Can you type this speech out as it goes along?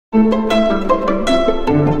Hi,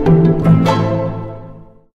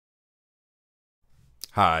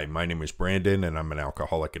 my name is Brandon, and I'm an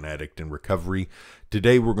alcoholic and addict in recovery.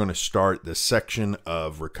 Today we're going to start the section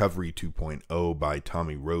of Recovery 2.0 by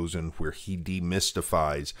Tommy Rosen, where he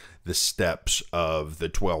demystifies the steps of the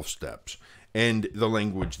 12 steps. And the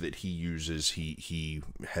language that he uses, he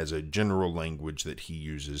has a general language that he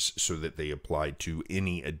uses so that they apply to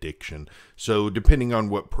any addiction. So depending on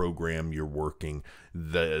what program you're working,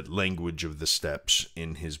 the language of the steps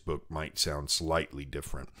in his book might sound slightly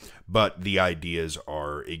different. But the ideas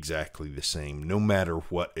are exactly the same, no matter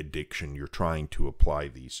what addiction you're trying to apply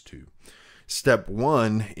these to. Step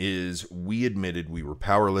one is we admitted we were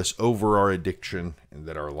powerless over our addiction and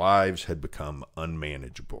that our lives had become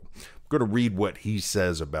unmanageable. I'm going to read what he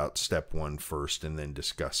says about step one first and then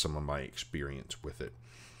discuss some of my experience with it.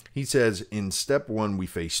 He says, in step one, we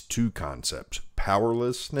face two concepts,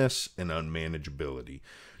 powerlessness and unmanageability.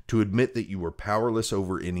 To admit that you are powerless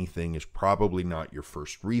over anything is probably not your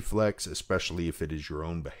first reflex, especially if it is your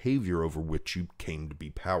own behavior over which you came to be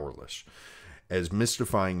powerless. As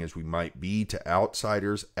mystifying as we might be to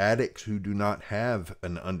outsiders, addicts who do not have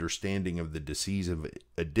an understanding of the disease of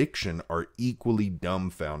addiction are equally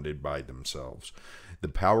dumbfounded by themselves. The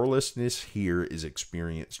powerlessness here is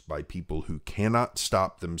experienced by people who cannot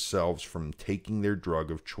stop themselves from taking their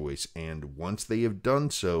drug of choice and, once they have done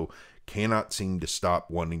so, cannot seem to stop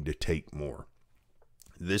wanting to take more.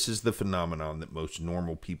 This is the phenomenon that most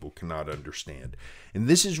normal people cannot understand. And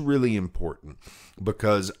this is really important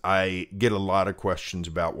because I get a lot of questions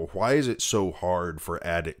about, well, why is it so hard for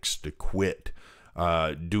addicts to quit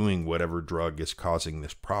doing whatever drug is causing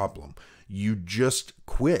this problem? You just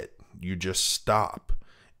quit. You just stop.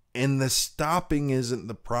 And the stopping isn't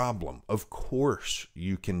the problem. Of course,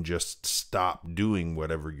 you can just stop doing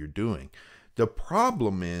whatever you're doing. The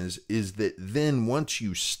problem is that then once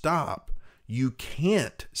you stop, you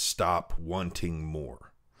can't stop wanting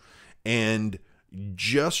more. And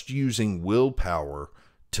just using willpower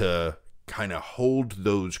to kind of hold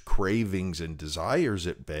those cravings and desires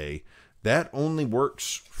at bay, that only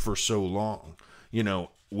works for so long. You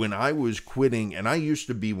know, when I was quitting, and I used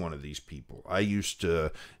to be one of these people, I used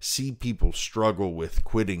to see people struggle with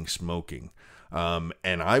quitting smoking.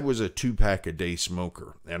 And I was a 2-pack a day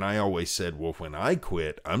smoker. And I always said, well, when I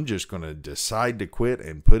quit, I'm just going to decide to quit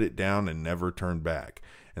and put it down and never turn back.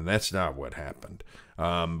 And that's not what happened.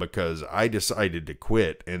 Because I decided to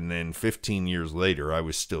quit. And then 15 years later, I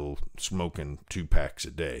was still smoking 2 packs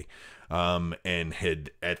a day. And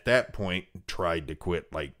had at that point tried to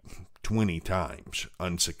quit like 20 times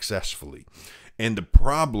unsuccessfully. And the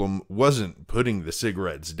problem wasn't putting the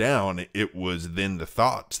cigarettes down. It was then the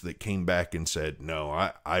thoughts that came back and said, no,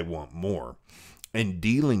 I want more. And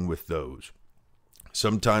dealing with those.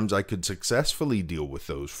 Sometimes I could successfully deal with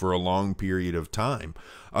those for a long period of time.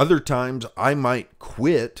 Other times I might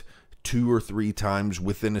quit 2 or 3 times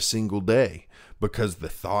within a single day because the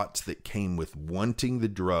thoughts that came with wanting the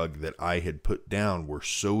drug that I had put down were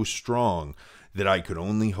so strong that I could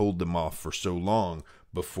only hold them off for so long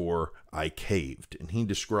before I caved. And he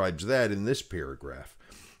describes that in this paragraph.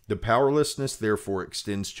 The powerlessness therefore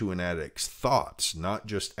extends to an addict's thoughts, not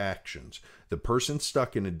just actions. The person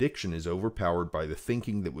stuck in addiction is overpowered by the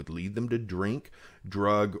thinking that would lead them to drink,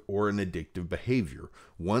 drug, or an addictive behavior.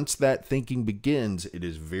 Once that thinking begins, it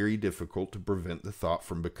is very difficult to prevent the thought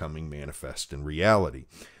from becoming manifest in reality.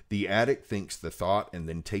 The addict thinks the thought and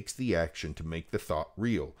then takes the action to make the thought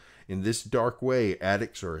real. In this dark way,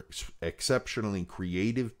 addicts are exceptionally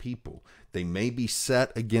creative people. They may be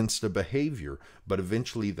set against a behavior, but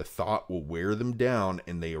eventually the thought will wear them down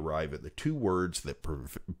and they arrive at the 2 words that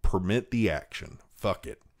permit the action. Fuck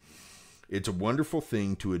it. It's a wonderful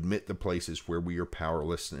thing to admit the places where we are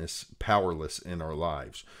powerless in our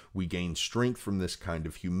lives. We gain strength from this kind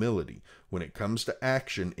of humility. When it comes to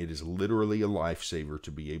action, it is literally a lifesaver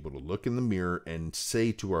to be able to look in the mirror and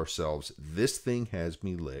say to ourselves, this thing has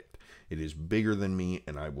me licked. It is bigger than me,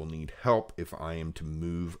 and I will need help if I am to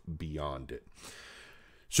move beyond it.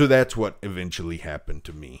 So that's what eventually happened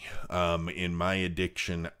to me. In my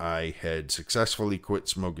addiction, I had successfully quit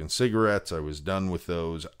smoking cigarettes. I was done with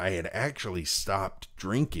those. I had actually stopped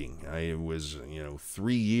drinking. I was,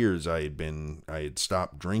 3 years I had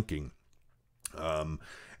stopped drinking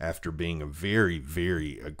after being a very,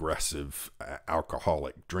 very aggressive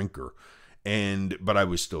alcoholic drinker. But I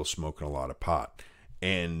was still smoking a lot of pot.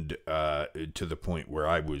 And to the point where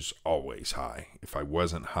I was always high. If I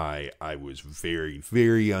wasn't high, I was very,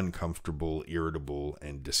 very uncomfortable, irritable,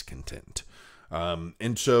 and discontent.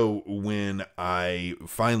 And so when I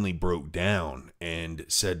finally broke down and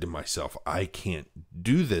said to myself, I can't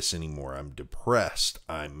do this anymore. I'm depressed.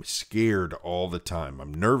 I'm scared all the time.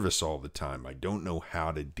 I'm nervous all the time. I don't know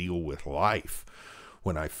how to deal with life.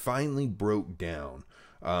 When I finally broke down,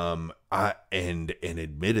 and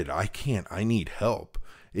admitted I need help.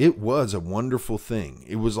 It was a wonderful thing.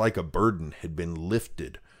 It was like a burden had been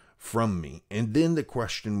lifted from me. And then the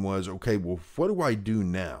question was, okay, well, what do I do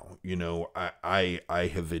now?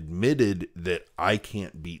 I have admitted that I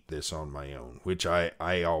can't beat this on my own, which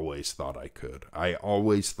I always thought I could. I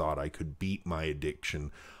always thought I could beat my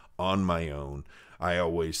addiction on my own. I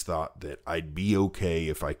always thought that I'd be okay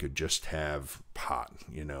if I could just have pot,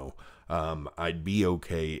 I'd be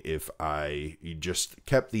okay if I just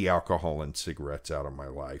kept the alcohol and cigarettes out of my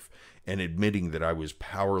life. And admitting that I was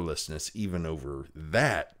powerlessness even over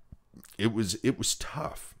that, it was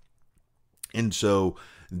tough. And so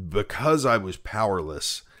because I was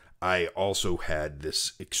powerless, I also had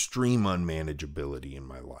this extreme unmanageability in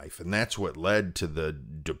my life. And that's what led to the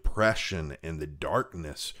depression and the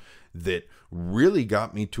darkness that really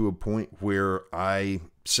got me to a point where I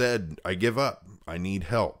said, I give up. I need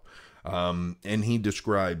help. And he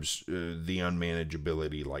describes the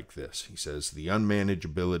unmanageability like this. He says, the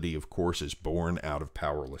unmanageability, of course, is born out of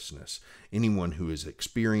powerlessness. Anyone who has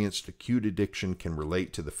experienced acute addiction can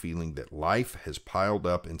relate to the feeling that life has piled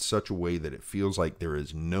up in such a way that it feels like there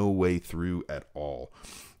is no way through at all.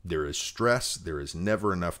 There is stress, there is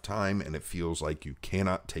never enough time, and it feels like you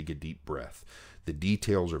cannot take a deep breath. The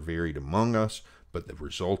details are varied among us, but the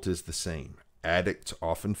result is the same. Addicts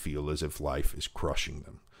often feel as if life is crushing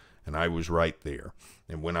them. And I was right there.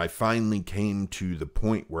 And when I finally came to the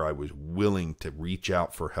point where I was willing to reach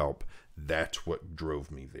out for help, that's what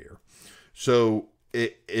drove me there. So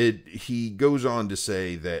he goes on to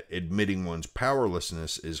say that admitting one's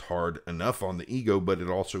powerlessness is hard enough on the ego, but it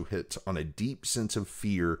also hits on a deep sense of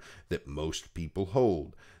fear that most people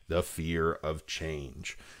hold, the fear of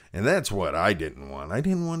change. And that's what I didn't want. I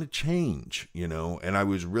didn't want to change, and I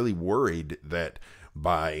was really worried that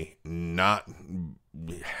by not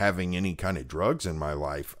having any kind of drugs in my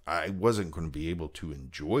life, I wasn't going to be able to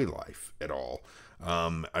enjoy life at all.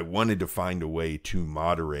 I wanted to find a way to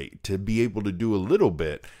moderate, to be able to do a little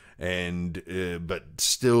bit, and but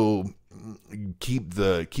still keep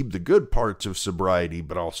the good parts of sobriety,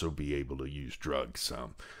 but also be able to use drugs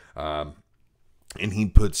some. And he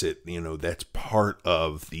puts it, that's part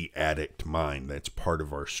of the addict mind. That's part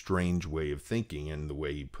of our strange way of thinking. And the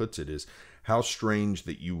way he puts it is, how strange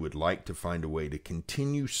that you would like to find a way to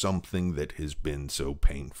continue something that has been so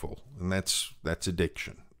painful. And that's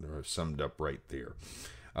addiction. They're summed up right there.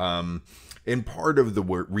 And part of the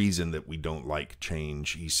reason that we don't like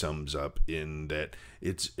change, he sums up in that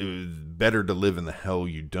it's better to live in the hell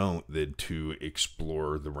you don't than to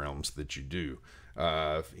explore the realms that you do.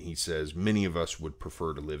 He says, many of us would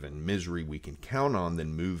prefer to live in misery we can count on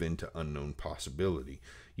than move into unknown possibility.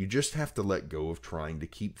 You just have to let go of trying to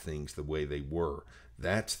keep things the way they were.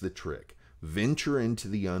 That's the trick. Venture into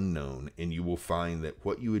the unknown, and you will find that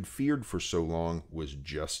what you had feared for so long was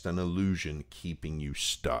just an illusion keeping you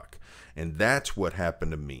stuck. And that's what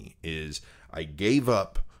happened to me, is I gave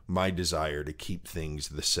up my desire to keep things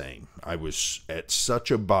the same. I was at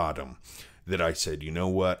such a bottom that I said, you know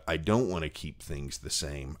what? I don't want to keep things the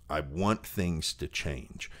same. I want things to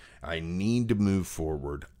change. I need to move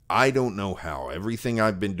forward. I don't know how. Everything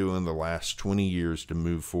I've been doing the last 20 years to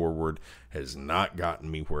move forward has not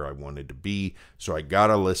gotten me where I wanted to be. So I got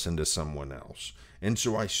to listen to someone else. And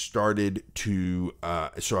so I started to,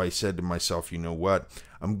 so I said to myself, you know what?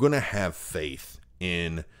 I'm going to have faith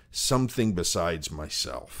in something besides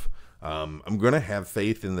myself. I'm going to have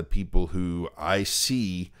faith in the people who I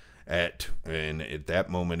see and at that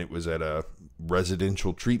moment it was at a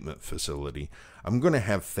residential treatment facility. I'm going to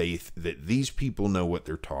have faith that these people know what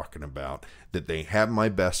they're talking about, that they have my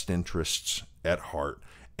best interests at heart,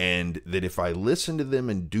 and that if I listen to them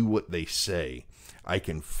and do what they say, I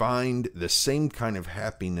can find the same kind of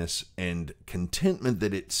happiness and contentment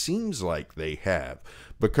that it seems like they have.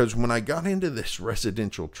 Because when I got into this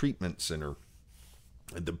residential treatment center,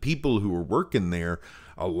 the people who were working there,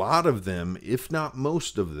 a lot of them, if not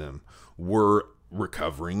most of them, were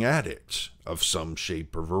recovering addicts of some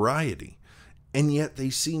shape or variety. And yet they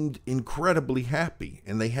seemed incredibly happy,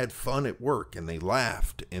 and they had fun at work, and they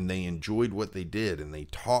laughed, and they enjoyed what they did, and they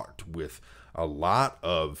talked with a lot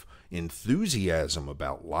of enthusiasm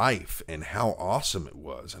about life and how awesome it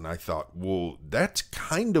was. And I thought, well, that's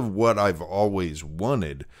kind of what I've always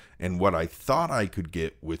wanted and what I thought I could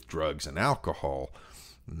get with drugs and alcohol.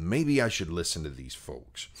 maybe I should listen to these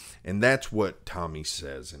folks. And that's what Tommy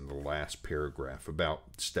says in the last paragraph about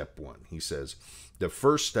step 1. He says, the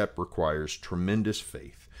first step requires tremendous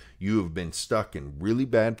faith. You have been stuck in really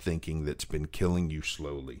bad thinking that's been killing you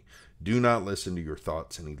slowly. Do not listen to your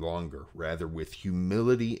thoughts any longer. Rather, with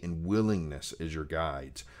humility and willingness as your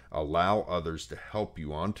guides, allow others to help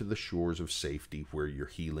you onto the shores of safety where your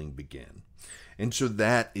healing began. And so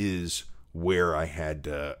that is where I had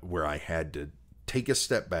to take a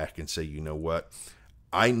step back and say, you know what?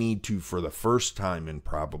 I need to, for the first time in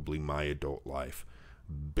probably my adult life,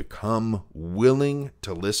 become willing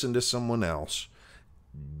to listen to someone else,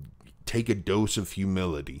 take a dose of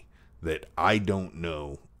humility that I don't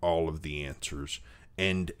know all of the answers,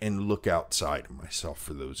 and look outside of myself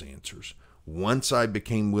for those answers. Once I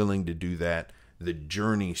became willing to do that, the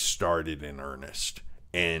journey started in earnest,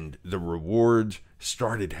 and the rewards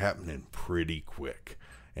started happening pretty quick,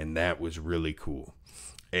 and that was really cool.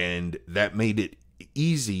 And that made it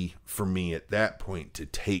easy for me at that point to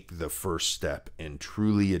take the first step and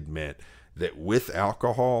truly admit that with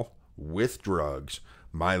alcohol, with drugs,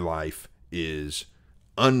 my life is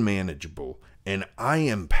unmanageable, and I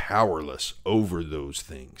am powerless over those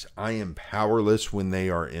things. I am powerless when they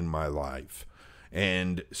are in my life.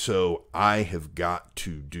 And so I have got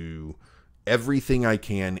to do everything I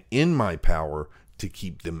can in my power to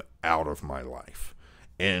keep them out of my life.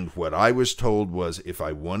 And what I was told was if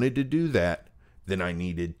I wanted to do that, then I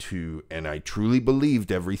needed to, and I truly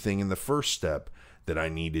believed everything in the first step, that I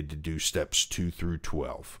needed to do steps 2 through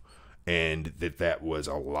 12. And that was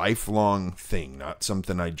a lifelong thing, not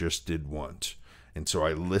something I just did once. And so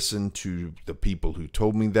I listened to the people who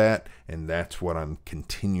told me that, and that's what I'm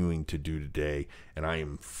continuing to do today. And I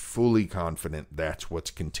am fully confident that's what's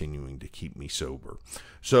continuing to keep me sober.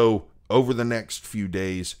 So over the next few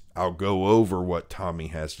days, I'll go over what Tommy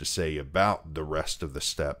has to say about the rest of the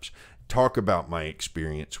steps, talk about my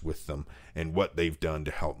experience with them, and what they've done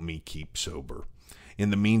to help me keep sober. In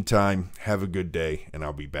the meantime, have a good day, and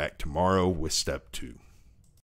I'll be back tomorrow with step 2.